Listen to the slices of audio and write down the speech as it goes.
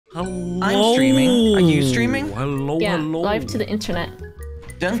Hello. I'm streaming. Are you streaming? Hello, Yeah, hello. live to the internet.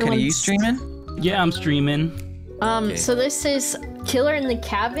 Duncan, are you streaming? Yeah, I'm streaming. Okay. So this is Killer in the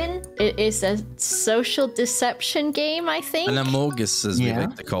Cabin. It is a social deception game, I think. An amogus, as we Yeah.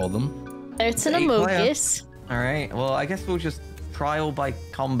 like to call them. It's an 8-player. amogus. All right. Well, I guess we'll just trial by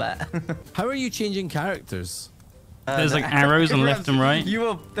combat. How are you changing characters? There's like arrows on left and right. You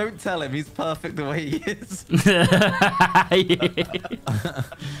will. Don't tell him. He's perfect the way he is.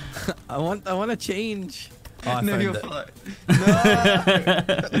 I want to change. Oh, I No, found you're it. fine.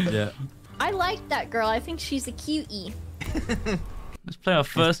 No. Yeah. I like that girl. I think she's a cutie. Let's play our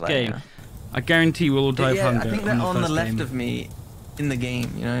first play, game. yeah. I guarantee we'll all die of Yeah, hunger. I think they're on the first left game. of me in the game.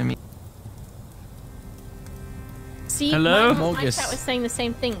 You know what I mean? See, Hello? my Amogus. chat was saying the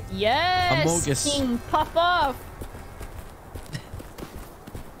same thing. Yes, Amogus. King, pop off.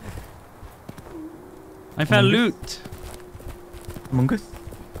 I found loot. Among Us.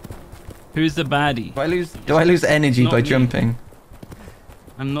 Who's the baddie? Do I lose energy Not by me. jumping?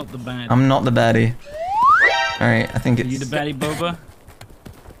 I'm not the baddie. I'm not the baddie. All right. I think Are you it's. the baddie, Boba?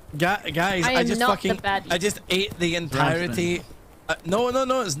 Guys, I I am just not the fucking, baddie. I just ate the entirety. No,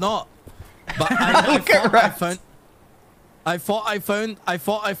 it's not. But Look at Ravs. I thought I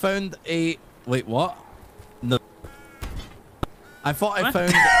found a. Wait, what? No. I thought I What?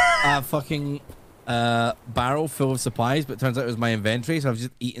 found a fucking barrel full of supplies, but it turns out it was my inventory, so I've just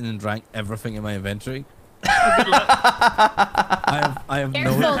eaten and drank everything in my inventory. I have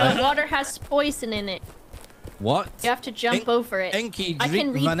Careful, no. the water has poison in it. What? You have to jump over it. Inky, I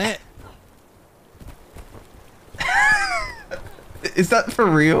can drink read. Vanette. Is that for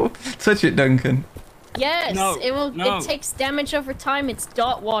real? Touch it, Duncan. Yes, No, it will. no. It takes damage over time. It's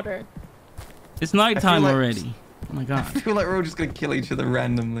dot water. It's nighttime like- already. Oh my I god. feel like we're all just gonna kill each other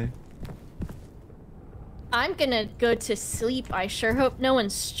randomly. I'm gonna go to sleep. I sure hope no one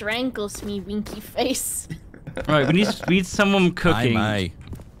strangles me, winky face. Right, we need someone cooking. Aye,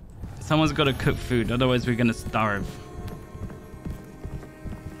 Someone's got to cook food, otherwise we're gonna starve.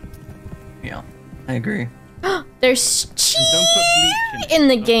 Yeah, I agree. There's And cheese don't put bleach in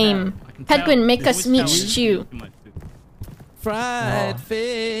the Don't game. tell. I can tell. Pedguin, make There's us always meat tell. stew. Fried Oh.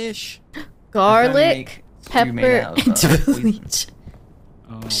 fish. Garlic, stew made pepper, out of, and poison. bleach.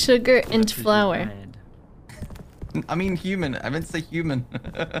 Oh, Sugar and that's flour. bad. I mean human. I meant to say human.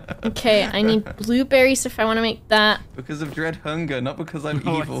 Okay, I need blueberries if I want to make that. Because of dread hunger, not because I'm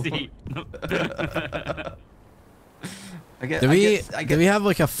Oh, I evil. see. No. I get. Do I we get, I get, do we have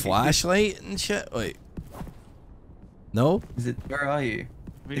like a flashlight and shit? Wait. No? Is it? Where are you?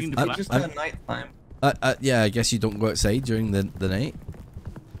 We need It's the it's black- just I'm- night time. Yeah, I guess you don't go outside during the night.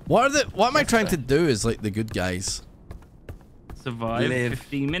 What am I trying to do is like the good guys? Survive Live.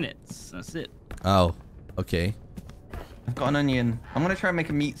 15 minutes. That's it. Oh, okay. I've got an onion. I'm gonna try and make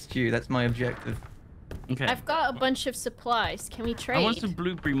a meat stew. That's my objective. Okay. I've got a bunch of supplies. Can we trade? I want some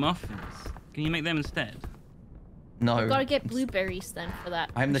blueberry muffins. Can you make them instead? No. I've got to get blueberries then for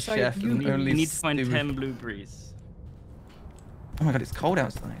that. I'm the Sorry, chef. You and need, only you need to find stew- 10 blueberries. Oh my god, it's cold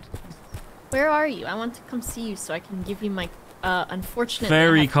outside. Where are you? I want to come see you so I can give you my. Unfortunately,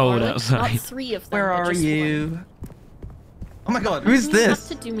 Very I have cold garlic, outside. Not 3 of them. Where but are just you? One. Oh my god, who's You have this?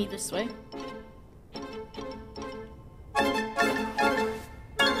 to do me this way.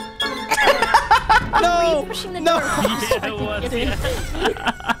 Why are you pushing the door? Yeah, it was,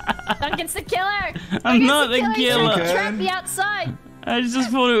 yeah. Duncan's the killer. I'm not the Duncan's He's trying to killer. trap me outside. I just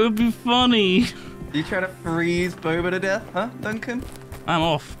thought it would be funny. You trying to freeze Boba to death, huh, Duncan? I'm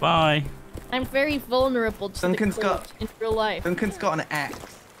off. Bye. I'm very vulnerable to Duncan's the cold got- in real life. Duncan's got an axe.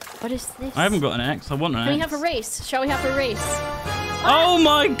 What is this? I haven't got an axe. I want an Can axe. we have a race? Shall we have a race? Oh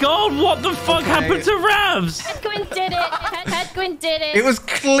my god, what the fuck Okay. happened to Ravs? Pedguin did it. Pedguin did it. It was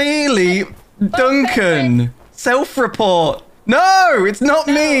clearly Duncan. Self-report. No, it's not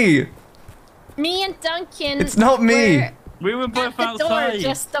me. Me and Duncan. It's not me. were We were both at the door outside.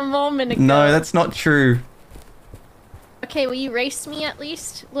 just a moment ago. No, that's not true. Okay, will you race me at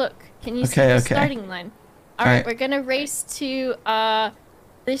least? Look, can you see Okay, the okay. starting line? Alright, Alright. we're gonna race to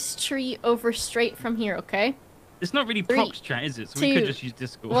this tree over straight from here, okay? It's not really 3, prox chat, is it? So we could 2, just use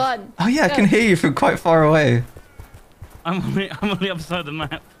Discord. 1. Oh yeah, I Go. can hear you from quite far away. I'm on the other side of the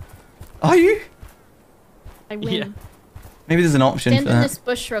map. Are you? I win. Yeah. Maybe there's an option Stand for in that. this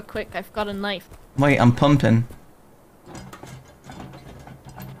bush real quick. I've got a knife. Wait, I'm pumping.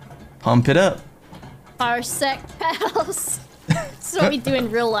 Pump it up. Parsec pals. That's what we do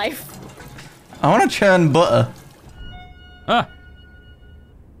in real life. I want to churn butter. Ah!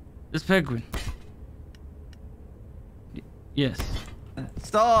 It's Pedguin. Yes.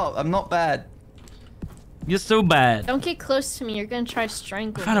 Stop! I'm not bad. You're so bad. Don't get close to me. You're gonna try to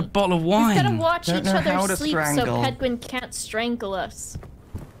strangle I've had a me. bottle of We've wine. gotta watch Don't each know how other to sleep so strangle. Pedguin can't strangle us.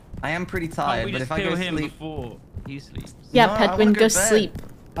 I am pretty Can't tired, we but just if I kill go him sleep... before he sleeps? Yeah, No, I wanna Pedguin, go go to bed. sleep.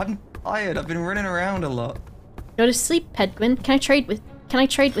 I'm tired. I've been running around a lot. Go to sleep, Pedguin. Can I trade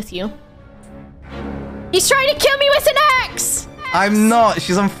with you? He's trying to kill me with an axe! I'm not.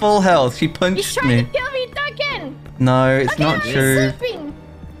 She's on full health. She He's punched trying me. to kill me, Duncan! No, it's Duncan, not are you true. sleeping?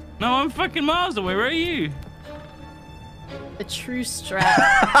 No, I'm fucking miles away. Where are you? The true strat.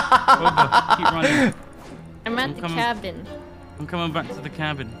 Over. Keep running. I'm at the coming. cabin. I'm coming back to the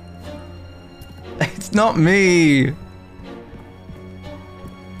cabin. It's not me.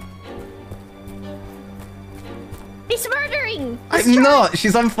 He's murdering! I'm not.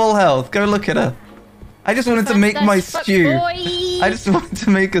 She's on full health. Go look at her. I just wanted to make my stew. I just wanted to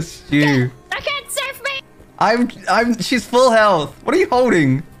make a stew. I can't serve me! She's full health. What are you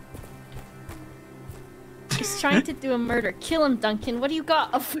holding? He's trying to do a murder. Kill him, Duncan. What do you got?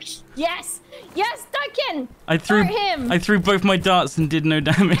 Oh, yes! Yes, Duncan! I threw Hurt him! I threw both my darts and did no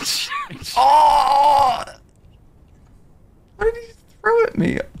damage. Oh! What did he throw at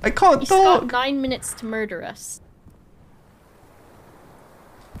me? I can't He's talk. got 9 minutes to murder us.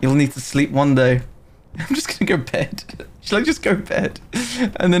 You'll need to sleep one day. I'm just gonna go bed. Shall I just go bed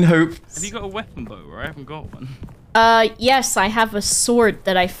and then hope? Have you got a weapon bow? Or I haven't got one. Yes, I have a sword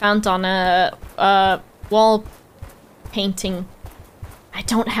that I found on a wall painting. I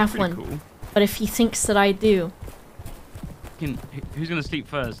don't have Pretty one, cool. but if he thinks that I do, Who's gonna sleep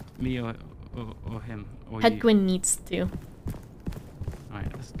first? Me or him? Or you? Pedguin needs to.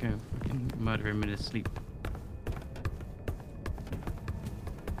 Alright, let's go. Fucking murder him in his sleep.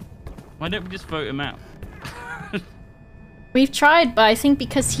 Why don't we just vote him out? We've tried, but I think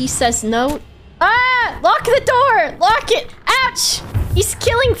because he says no. Ah! Lock the door! Lock it! Ouch! He's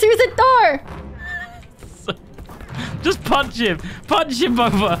killing through the door! Just punch him! Punch him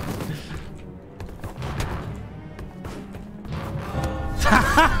over!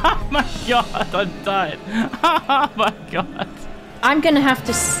 Oh my god, I'm dying. Oh my god. I'm gonna have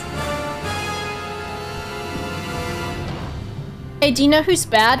to Hey, do you know who's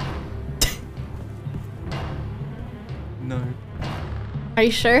bad? No. Are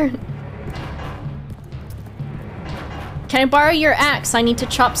you sure? Can I borrow your axe? I need to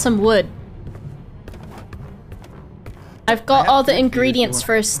chop some wood. I've got all the ingredients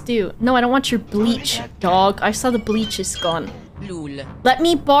for a stew. No, I don't want your bleach, dog. I saw the bleach is gone. Let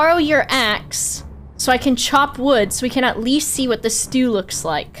me borrow your axe so I can chop wood so we can at least see what the stew looks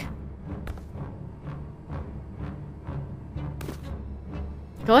like.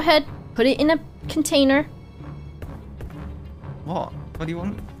 Go ahead. Put it in a container. What? What do you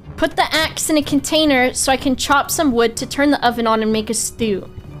want? Put the axe in a container so I can chop some wood to turn the oven on and make a stew.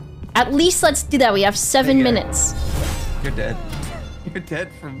 At least let's do that. We have 7 There you go. minutes. You're dead. You're dead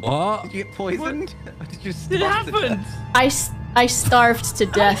from What? Did you get poisoned? Or did you It starve to happened! death? I starved to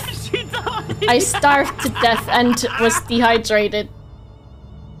death. She died! I starved to death and was dehydrated.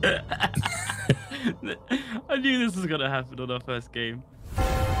 I knew this was gonna happen on our first game.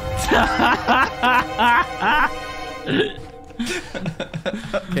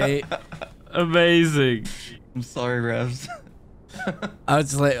 Okay. Amazing. I'm sorry, Ravs. I was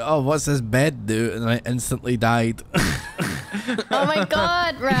just like, oh, what's this bed do? And I instantly died. Oh my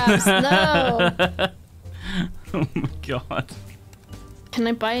god, Ravs, no! Oh my god. Can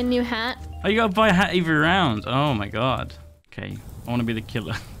I buy a new hat? Oh, you gotta buy a hat every round. Oh my god. Okay, I wanna be the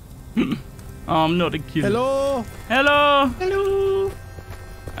killer. Oh, I'm not a killer. Hello? Hello! Hello!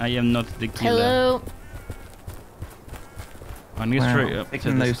 I am not the killer. Hello? I'm gonna go straight up to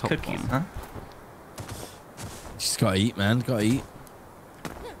Picking this those top cookies, one. huh? Just gotta eat, man. Gotta eat.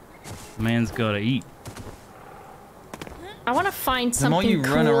 Man's gotta eat. I want to find The more you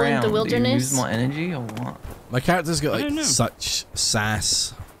something run cool around, in the do you wilderness. use more energy or what? My character's got I don't know. like such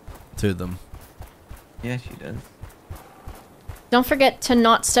sass to them. Yeah, she does. Don't forget to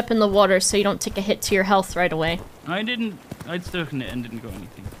not step in the water so you don't take a hit to your health right away. I stuck in it and didn't got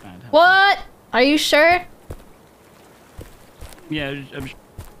anything bad happen. What? Are you sure? Yeah,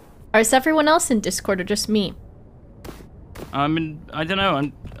 Or is everyone else in Discord or just me? I don't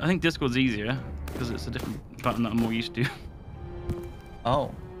know. I think Discord's easier because it's a different button that I'm more used to.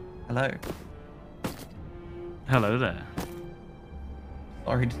 Oh, hello. Hello there.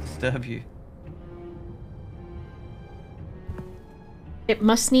 Sorry to disturb you. It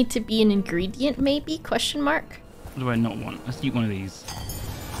must need to be an ingredient, maybe? Question mark. What do I not want? Let's eat one of these.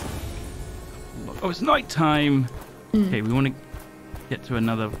 Oh, it's night time. Okay, we want to get to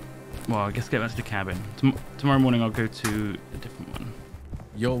another. Well, I guess get back to the cabin. Tomorrow morning I'll go to a different one.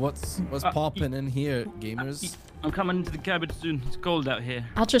 Yo, what's popping in here, gamers? I'm coming into the cabin soon. It's cold out here.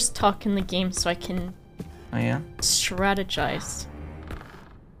 I'll just talk in the game so I can Oh yeah. strategize.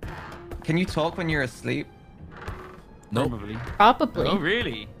 Can you talk when you're asleep? Nope. Probably. Probably. Oh,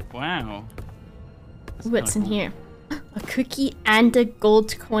 really? Wow. That's What's in kinda here? A cookie and a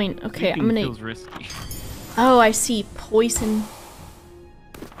gold coin. Okay, Sleeping I'm gonna. feels risky. Oh, I see. Poison.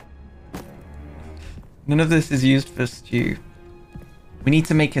 None of this is used for stew. We need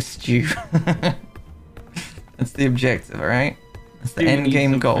to make a stew. That's the objective, alright? That's the Do end need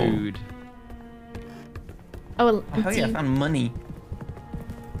game some goal. food. Oh, Oh yeah, I found money.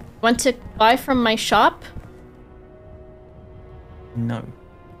 want to buy from my shop? No.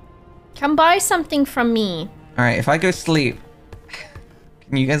 Come buy something from me. Alright, if I go sleep,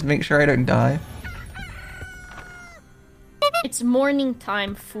 can you guys make sure I don't die? It's morning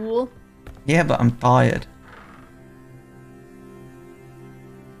time, fool. Yeah, but I'm tired.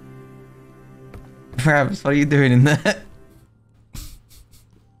 Ravs, what are you doing in there?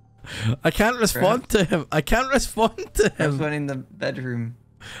 I can't respond to him. I can't respond to Ravs him. went in the bedroom.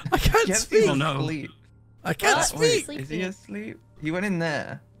 I can't Yes, speak. he's Oh, no. asleep. I can't What? speak. Wait. Is he asleep? He went in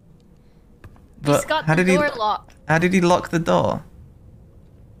there. He's But got how the did door he? locked. How did he lock the door?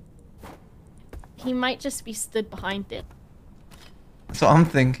 He might just be stood behind it. That's what I'm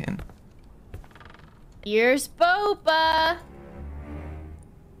thinking. Here's Boba.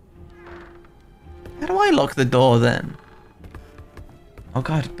 How do I lock the door then? Oh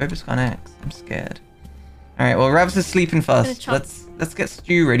god, Boba's got an axe. I'm scared. Alright, well Ravs is sleeping fast. chop. Let's get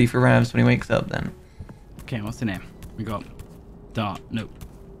stew ready for Ravs when he wakes up then. Okay, what's the name? We got dart. No.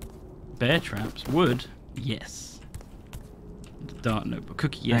 Bear traps. Wood. Yes. Dart. No. But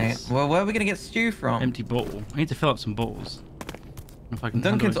cookie. Yes. Right. Well, where are we gonna get stew from? Empty bottle. I need to fill up some bottles. If I can.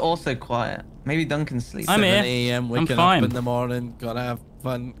 Duncan's handle also quiet. Maybe Duncan's sleeping. I'm 7 here. a.m. I'm waking fine. up in the morning. Gotta have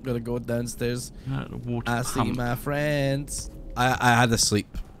fun. Gotta go downstairs. it. Water I see pump. my friends. I had to sleep.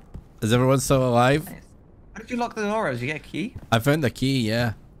 Is everyone still alive? Nice. How did you lock the door? Did you get a key? I found the key.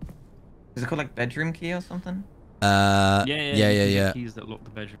 Yeah. Is it called like bedroom key or something? Yeah. Yeah. you can get Yeah. Keys that lock the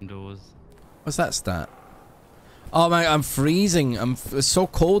bedroom doors. What's that stat? Oh my! I'm freezing. It's so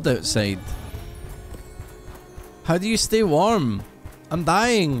cold outside. How do you stay warm? I'm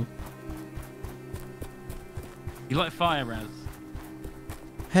dying. You like fire, Raz?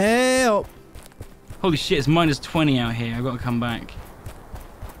 Help! Holy shit! It's -20 out here. I've got to come back.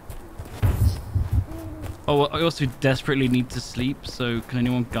 Oh, I also desperately need to sleep. So can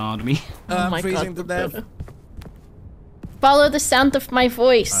anyone guard me? Oh I'm my freezing God. to death. Follow the sound of my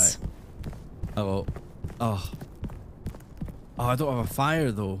voice. Oh. Oh, I don't have a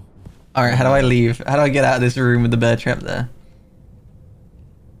fire though. Alright, how do I leave? How do I get out of this room with the bear trap there?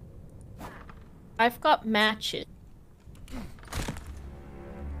 I've got matches.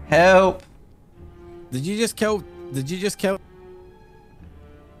 Help! Did you just kill?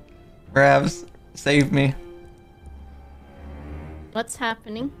 Ravs, save me. What's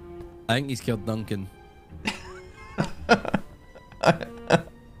happening? I think he's killed Duncan.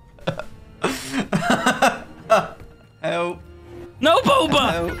 Help! No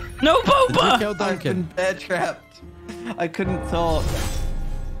Boba! Help! No Did you Boba! kill I've been Duncan? bear trapped. I couldn't talk.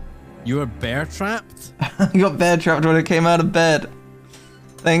 You were bear trapped? I got bear trapped when I came out of bed.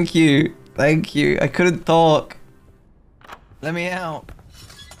 Thank you. Thank you. I couldn't talk. Let me out.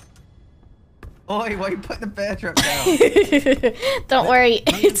 Oi, why you put the bear trap down? Don't worry,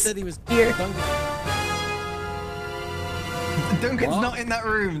 Duncan it's said he was here. Duncan's What? not in that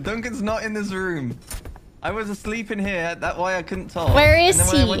room. Duncan's not in this room. I was asleep in here. That's why I couldn't talk. Where is And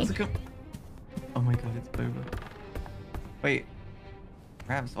then when I he? went to come... Oh my god, it's Boba. Wait.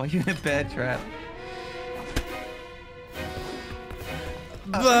 Ravs, why are you in a bear trap?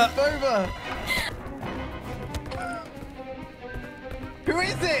 Boba! Who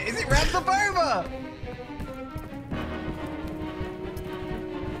is it? Is it Ravs or Boba?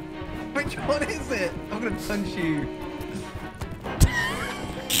 Which one is it? I'm gonna punch you.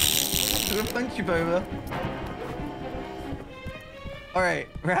 I'm gonna punch you, Boba. Alright,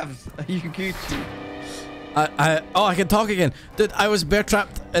 Ravs, are you Gucci? Oh, I can talk again. Dude, I was bear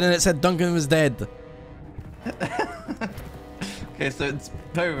trapped and then it said Duncan was dead. Okay, so it's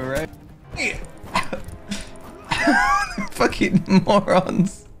Boba, right? Fucking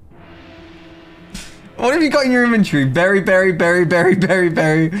morons. What have you got in your inventory? Berry, berry, berry, berry, berry,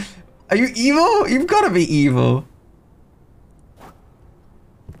 berry. Are you evil? You've got to be evil.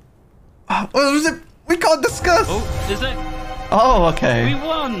 What was it? We can't discuss. Oh, is it? Oh, We okay.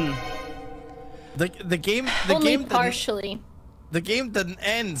 won! The game Only partially. the game didn't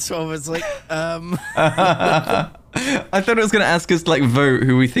end, so I was like, I thought it was gonna ask us to like vote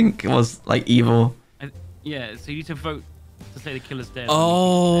who we think was like evil. Yeah, so you need to vote to say the killer's dead.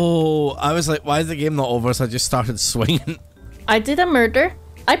 Oh, I was like, why is the game not over? So I just started swinging. I did a murder.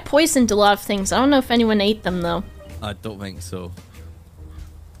 I poisoned a lot of things. I don't know if anyone ate them though. I don't think so.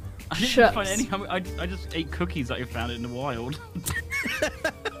 I didn't find any. I just ate cookies that I found in the wild.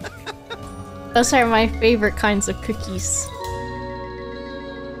 Those are my favorite kinds of cookies.